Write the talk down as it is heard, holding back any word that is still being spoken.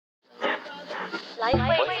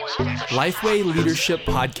Lifeway Leadership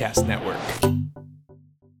Podcast Network.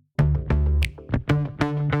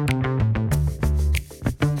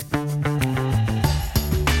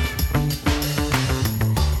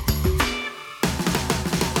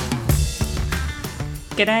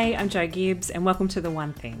 G'day, I'm Jo Gibbs and welcome to The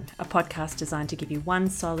One Thing, a podcast designed to give you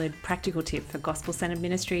one solid, practical tip for gospel-centred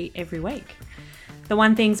ministry every week. The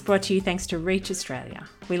One Thing's brought to you thanks to Reach Australia.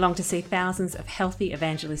 We long to see thousands of healthy,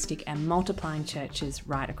 evangelistic and multiplying churches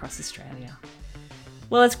right across Australia.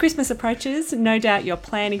 Well, as Christmas approaches, no doubt your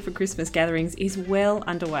planning for Christmas gatherings is well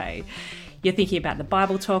underway. You're thinking about the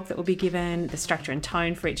Bible talk that will be given, the structure and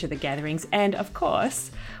tone for each of the gatherings, and of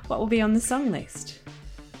course, what will be on the song list.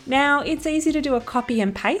 Now, it's easy to do a copy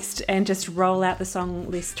and paste and just roll out the song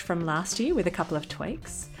list from last year with a couple of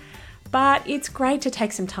tweaks. But it's great to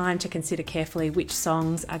take some time to consider carefully which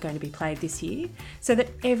songs are going to be played this year so that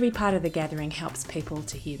every part of the gathering helps people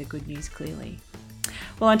to hear the good news clearly.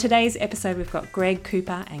 Well, on today's episode, we've got Greg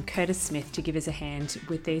Cooper and Curtis Smith to give us a hand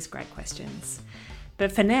with these great questions.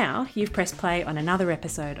 But for now, you've pressed play on another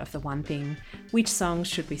episode of The One Thing. Which songs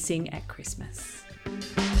should we sing at Christmas?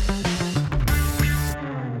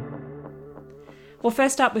 Well,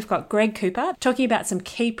 first up, we've got Greg Cooper talking about some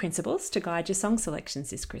key principles to guide your song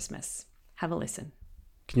selections this Christmas. Have a listen.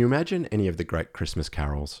 Can you imagine any of the great Christmas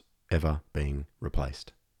carols ever being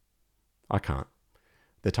replaced? I can't.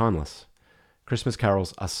 They're timeless. Christmas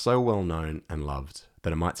carols are so well known and loved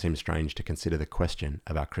that it might seem strange to consider the question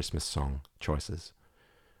of our Christmas song choices.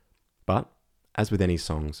 But, as with any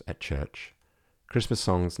songs at church, Christmas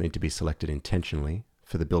songs need to be selected intentionally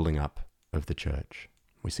for the building up of the church.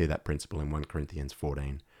 We see that principle in 1 Corinthians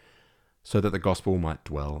 14, so that the gospel might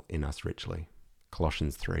dwell in us richly.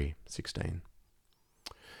 Colossians 3:16.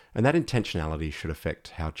 And that intentionality should affect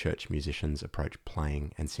how church musicians approach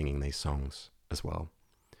playing and singing these songs as well.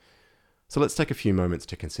 So let's take a few moments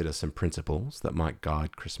to consider some principles that might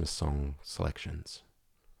guide Christmas song selections.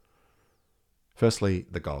 Firstly,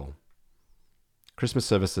 the goal. Christmas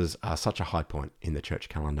services are such a high point in the church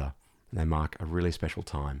calendar, and they mark a really special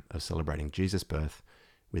time of celebrating Jesus' birth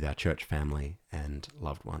with our church family and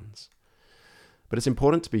loved ones. But it's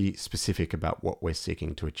important to be specific about what we're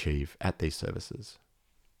seeking to achieve at these services.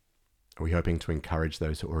 Are we hoping to encourage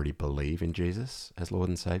those who already believe in Jesus as Lord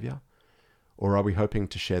and Saviour? Or are we hoping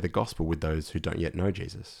to share the gospel with those who don't yet know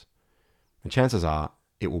Jesus? And chances are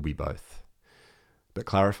it will be both. But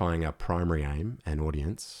clarifying our primary aim and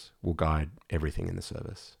audience will guide everything in the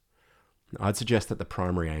service. I'd suggest that the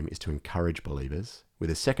primary aim is to encourage believers, with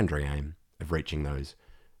a secondary aim of reaching those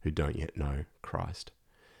who don't yet know Christ.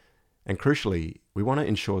 And crucially, we want to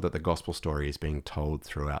ensure that the gospel story is being told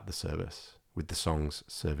throughout the service, with the songs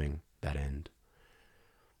serving that end.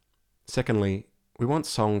 Secondly, we want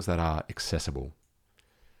songs that are accessible.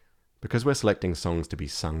 Because we're selecting songs to be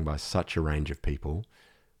sung by such a range of people,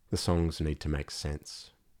 the songs need to make sense.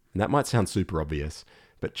 And that might sound super obvious,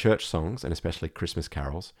 but church songs, and especially Christmas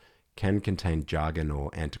carols, can contain jargon or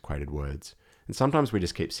antiquated words, and sometimes we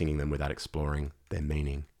just keep singing them without exploring their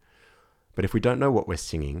meaning. But if we don't know what we're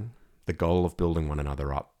singing, the goal of building one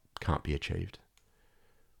another up can't be achieved.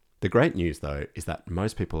 The great news, though, is that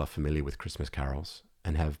most people are familiar with Christmas carols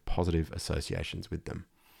and have positive associations with them.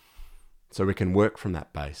 So we can work from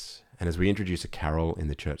that base, and as we introduce a carol in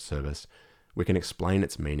the church service, we can explain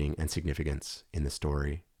its meaning and significance in the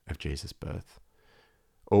story of Jesus' birth.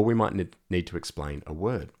 Or we might need to explain a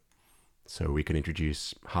word. So we can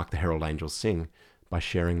introduce Hark, the herald angels sing by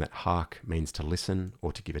sharing that hark means to listen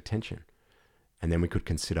or to give attention. And then we could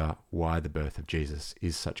consider why the birth of Jesus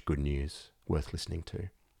is such good news worth listening to.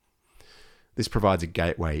 This provides a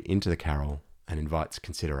gateway into the carol and invites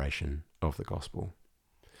consideration of the gospel.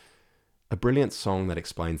 A brilliant song that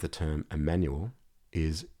explains the term Emmanuel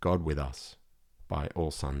is God with Us by All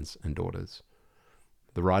Sons and Daughters.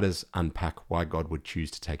 The writers unpack why God would choose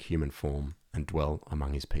to take human form and dwell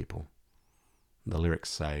among his people. The lyrics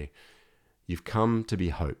say, "You've come to be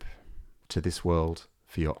hope to this world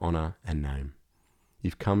for your honour and name.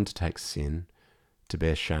 You've come to take sin, to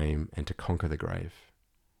bear shame and to conquer the grave.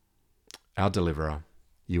 Our deliverer,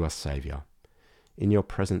 you are Saviour. In your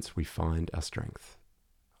presence we find our strength.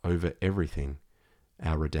 Over everything,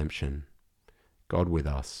 our redemption. God with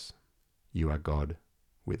us, you are God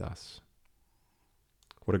with us."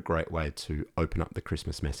 What a great way to open up the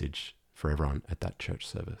Christmas message for everyone at that church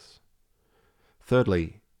service.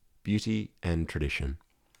 Thirdly, beauty and tradition.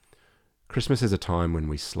 Christmas is a time when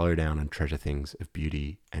we slow down and treasure things of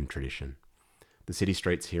beauty and tradition. The city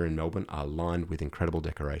streets here in Melbourne are lined with incredible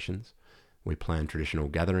decorations. We plan traditional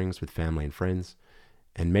gatherings with family and friends,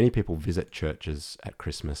 and many people visit churches at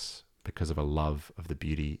Christmas because of a love of the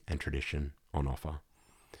beauty and tradition on offer.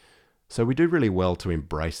 So we do really well to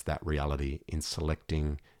embrace that reality in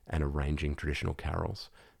selecting and arranging traditional carols,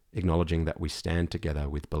 acknowledging that we stand together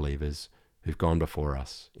with believers who've gone before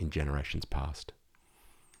us in generations past.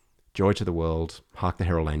 Joy to the world, Hark the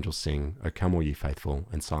herald angels sing, O come all ye faithful,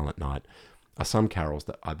 and Silent Night are some carols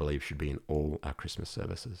that I believe should be in all our Christmas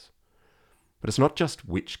services. But it's not just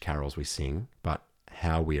which carols we sing, but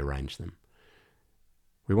how we arrange them.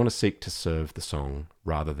 We want to seek to serve the song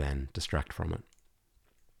rather than distract from it.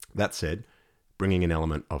 That said, bringing an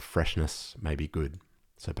element of freshness may be good,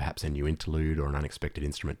 so perhaps a new interlude or an unexpected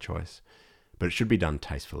instrument choice, but it should be done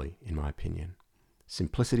tastefully, in my opinion.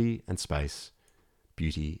 Simplicity and space,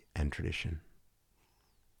 beauty and tradition.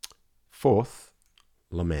 Fourth,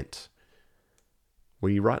 lament.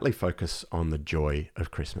 We rightly focus on the joy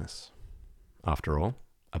of Christmas. After all,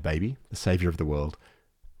 a baby, the Saviour of the world,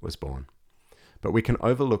 was born. But we can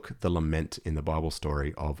overlook the lament in the Bible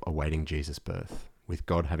story of awaiting Jesus' birth, with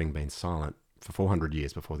God having been silent for 400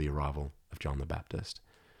 years before the arrival of John the Baptist.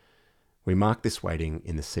 We mark this waiting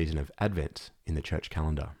in the season of Advent in the church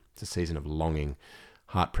calendar. It's a season of longing,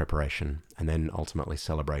 heart preparation, and then ultimately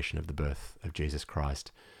celebration of the birth of Jesus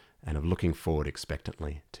Christ, and of looking forward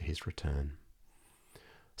expectantly to his return.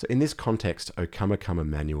 So in this context, O Come,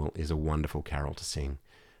 Emmanuel is a wonderful carol to sing.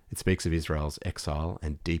 It speaks of Israel's exile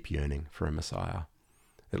and deep yearning for a Messiah.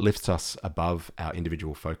 It lifts us above our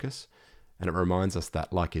individual focus, and it reminds us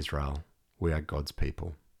that, like Israel, we are God's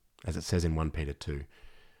people. As it says in 1 Peter 2,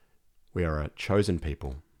 we are a chosen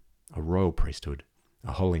people, a royal priesthood,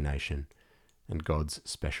 a holy nation, and God's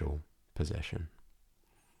special possession.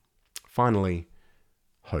 Finally,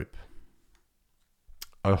 hope.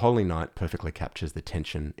 O Holy Night perfectly captures the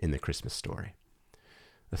tension in the Christmas story.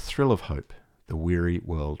 The thrill of hope, the weary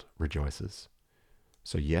world rejoices.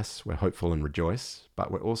 So yes, we're hopeful and rejoice,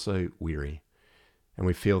 but we're also weary, and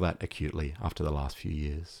we feel that acutely after the last few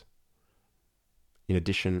years. In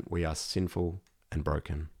addition, we are sinful and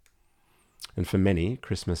broken. And for many,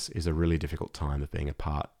 Christmas is a really difficult time of being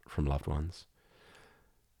apart from loved ones.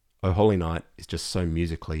 O Holy Night is just so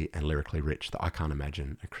musically and lyrically rich that I can't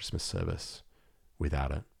imagine a Christmas service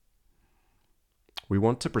without it. We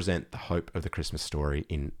want to present the hope of the Christmas story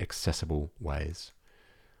in accessible ways.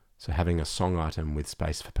 So having a song item with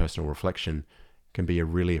space for personal reflection can be a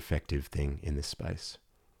really effective thing in this space.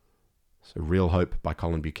 So Real Hope by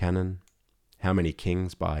Colin Buchanan, How Many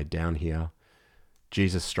Kings by Down Here,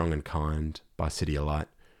 Jesus Strong and Kind by City of Light.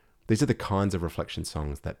 These are the kinds of reflection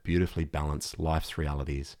songs that beautifully balance life's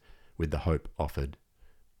realities with the hope offered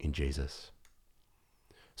in Jesus.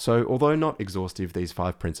 So, although not exhaustive, these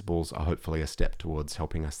 5 principles are hopefully a step towards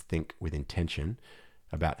helping us think with intention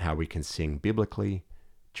about how we can sing biblically,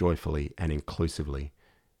 joyfully, and inclusively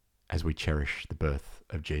as we cherish the birth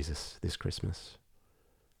of Jesus this Christmas.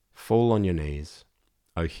 Fall on your knees,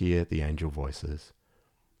 O hear the angel voices,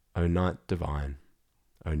 O night divine,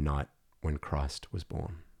 O night when Christ was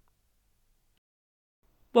born.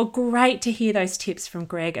 Well, great to hear those tips from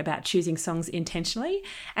Greg about choosing songs intentionally,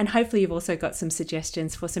 and hopefully you've also got some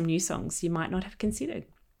suggestions for some new songs you might not have considered.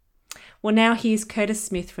 Well, now here's Curtis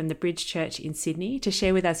Smith from the Bridge Church in Sydney to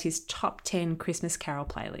share with us his top 10 Christmas carol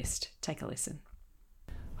playlist. Take a listen.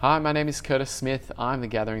 Hi, my name is Curtis Smith. I'm the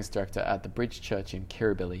Gatherings Director at the Bridge Church in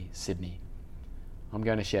Kirribilli, Sydney. I'm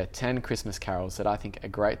going to share 10 Christmas carols that I think are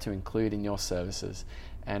great to include in your services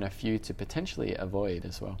and a few to potentially avoid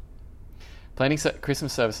as well. Planning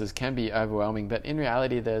Christmas services can be overwhelming, but in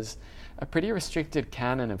reality there's a pretty restricted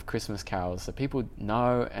canon of Christmas carols that people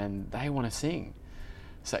know and they want to sing.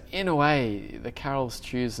 So in a way, the carols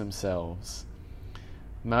choose themselves.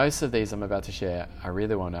 Most of these I'm about to share are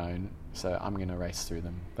really well known, so I'm going to race through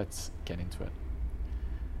them. Let's get into it.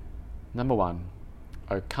 Number 1,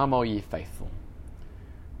 O Come All Ye Faithful.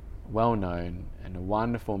 Well known and a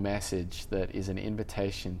wonderful message that is an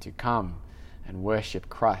invitation to come and worship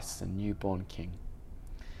Christ, the newborn King.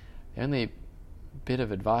 The only bit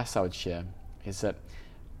of advice I would share is that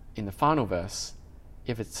in the final verse,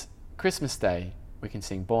 if it's Christmas Day, we can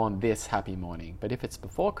sing Born This Happy Morning. But if it's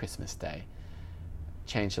before Christmas Day,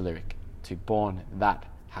 change the lyric to Born That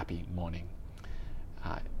Happy Morning.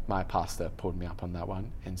 My pastor pulled me up on that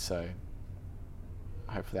one, and so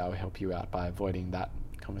hopefully I will help you out by avoiding that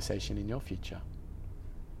conversation in your future.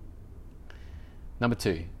 Number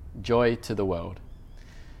 2, Joy to the World.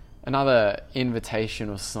 Another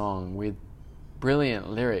invitational song with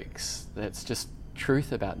brilliant lyrics that's just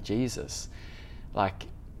truth about Jesus. Like,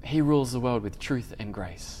 he rules the world with truth and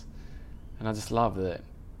grace. And I just love that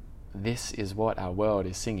this is what our world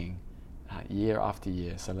is singing year after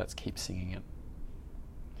year, so let's keep singing it.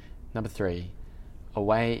 Number 3,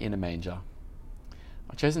 Away in a Manger.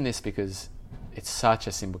 I've chosen this because it's such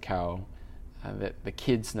a simple carol that the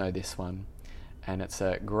kids know this one, and it's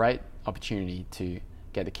a great opportunity to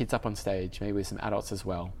get the kids up on stage, maybe with some adults as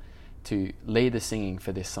well, to lead the singing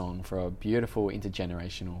for this song for a beautiful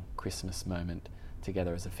intergenerational Christmas moment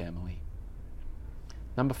together as a family.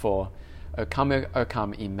 Number 4, O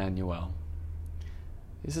come, Emmanuel.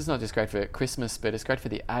 This is not just great for Christmas, but it's great for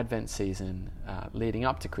the Advent season leading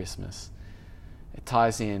up to Christmas. It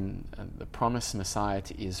ties in the promised Messiah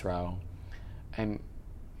to Israel and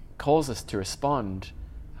calls us to respond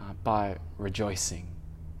by rejoicing,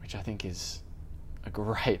 which I think is a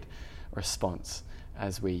great response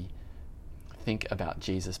as we think about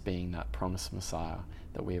Jesus being that promised Messiah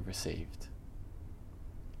that we have received.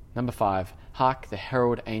 Number 5, Hark, the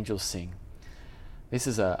herald angels sing. This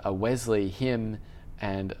is a Wesley hymn,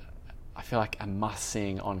 and I feel like a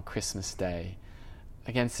must-sing on Christmas Day.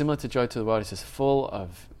 Again, similar to Joy to the World, it's just full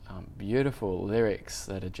of beautiful lyrics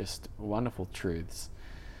that are just wonderful truths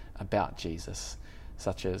about Jesus,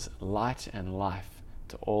 such as light and life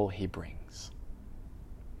to all he brings.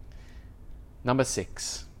 Number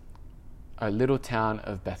 6, O little town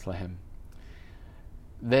of Bethlehem.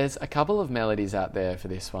 There's a couple of melodies out there for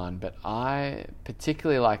this one, but I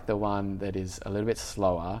particularly like the one that is a little bit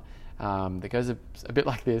slower, that goes a bit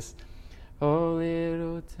like this. Oh,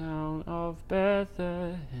 little town of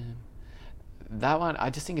Bethlehem. That one, I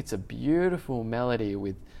just think it's a beautiful melody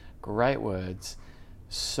with great words.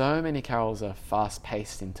 So many carols are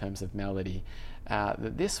fast-paced in terms of melody.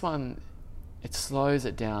 That this one, it slows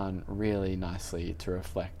it down really nicely to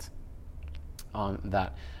reflect on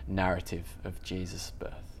that narrative of Jesus'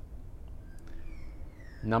 birth.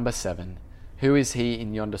 Number 7, Who is he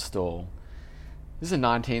in yonder stall? This is a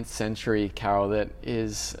 19th century carol that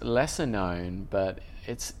is lesser known, but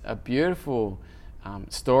it's a beautiful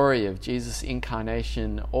story of Jesus'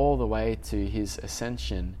 incarnation all the way to his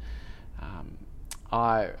ascension.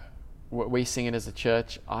 We sing it as a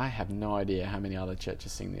church. I have no idea how many other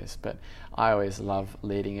churches sing this, but I always love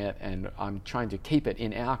leading it, and I'm trying to keep it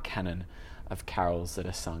in our canon of carols that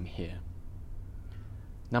are sung here.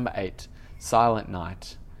 Number 8, Silent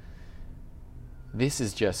Night. This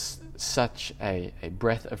is just such a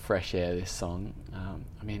breath of fresh air, this song.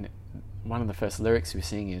 One of the first lyrics we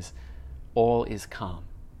sing is, all is calm.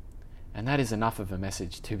 And that is enough of a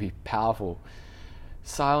message to be powerful.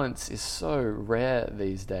 Silence is so rare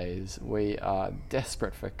these days. We are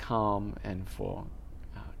desperate for calm and for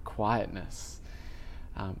quietness.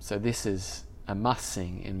 So this is a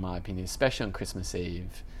must-sing, in my opinion, especially on Christmas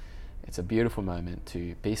Eve. It's a beautiful moment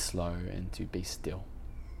to be slow and to be still.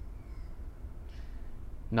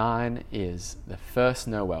 9 is the first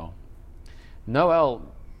Noel.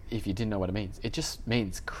 Noel, if you didn't know what it means, it just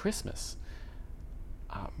means Christmas.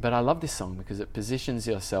 But I love this song because it positions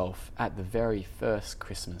yourself at the very first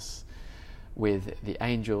Christmas with the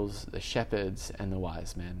angels, the shepherds, and the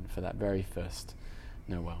wise men for that very first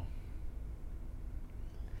Noel.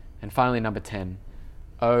 And finally, number 10,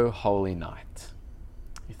 O Holy Night.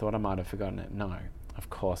 You thought I might have forgotten it? No, of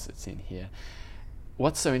course it's in here.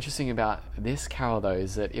 What's so interesting about this carol, though,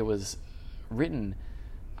 is that it was written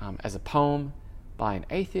as a poem by an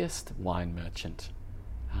atheist wine merchant.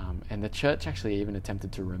 And the church actually even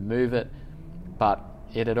attempted to remove it, but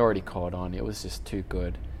it had already caught on. It was just too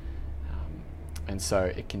good. And so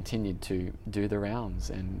it continued to do the rounds.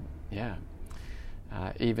 And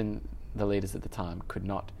even the leaders at the time could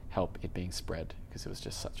not help it being spread because it was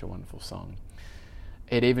just such a wonderful song.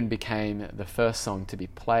 It even became the first song to be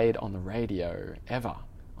played on the radio ever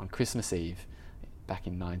on Christmas Eve back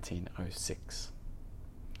in 1906.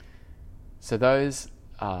 So those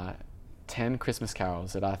are 10 Christmas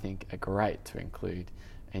carols that I think are great to include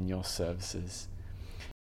in your services.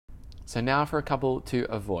 So now for a couple to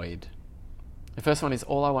avoid. The first one is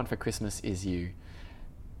All I Want for Christmas Is You.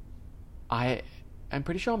 I am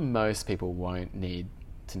pretty sure most people won't need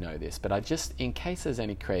to know this, but in case there's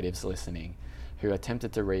any creatives listening who are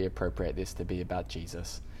tempted to reappropriate this to be about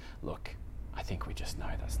Jesus, look, I think we just know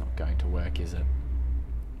that's not going to work, is it?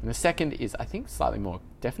 And the second is, I think,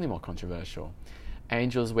 definitely more controversial.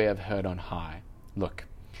 Angels we have heard on high. Look,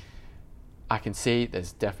 I can see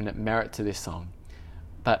there's definite merit to this song,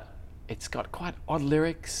 but it's got quite odd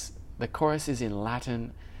lyrics. The chorus is in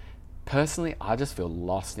Latin. Personally, I just feel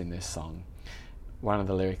lost in this song. One of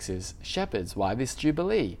the lyrics is, Shepherds, why this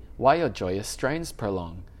jubilee? Why your joyous strains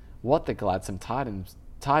prolong? What the gladsome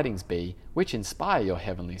tidings be, which inspire your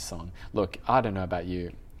heavenly song? Look, I don't know about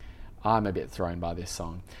you. I'm a bit thrown by this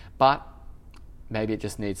song, but maybe it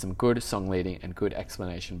just needs some good song leading and good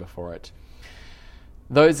explanation before it.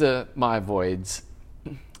 Those are my avoids.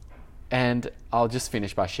 And I'll just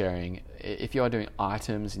finish by sharing, if you are doing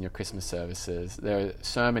items in your Christmas services, there are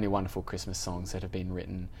so many wonderful Christmas songs that have been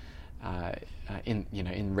written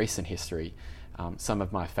in recent history. Some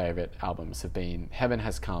of my favourite albums have been Heaven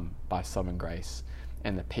Has Come by Sovereign Grace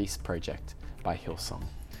and The Peace Project by Hillsong.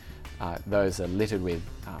 Those are littered with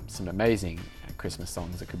some amazing Christmas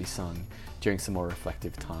songs that could be sung during some more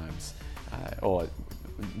reflective times or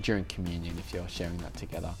during communion if you're sharing that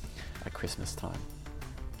together at Christmas time.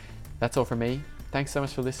 That's all from me. Thanks so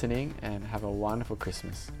much for listening, and have a wonderful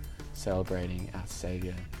Christmas celebrating our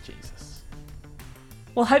Saviour Jesus.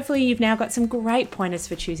 Well, hopefully you've now got some great pointers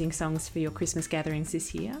for choosing songs for your Christmas gatherings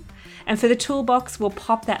this year. And for the toolbox, we'll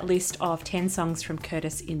pop that list of 10 songs from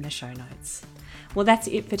Curtis in the show notes. Well, that's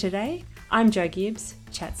it for today. I'm Jo Gibbs.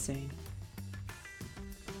 Chat soon.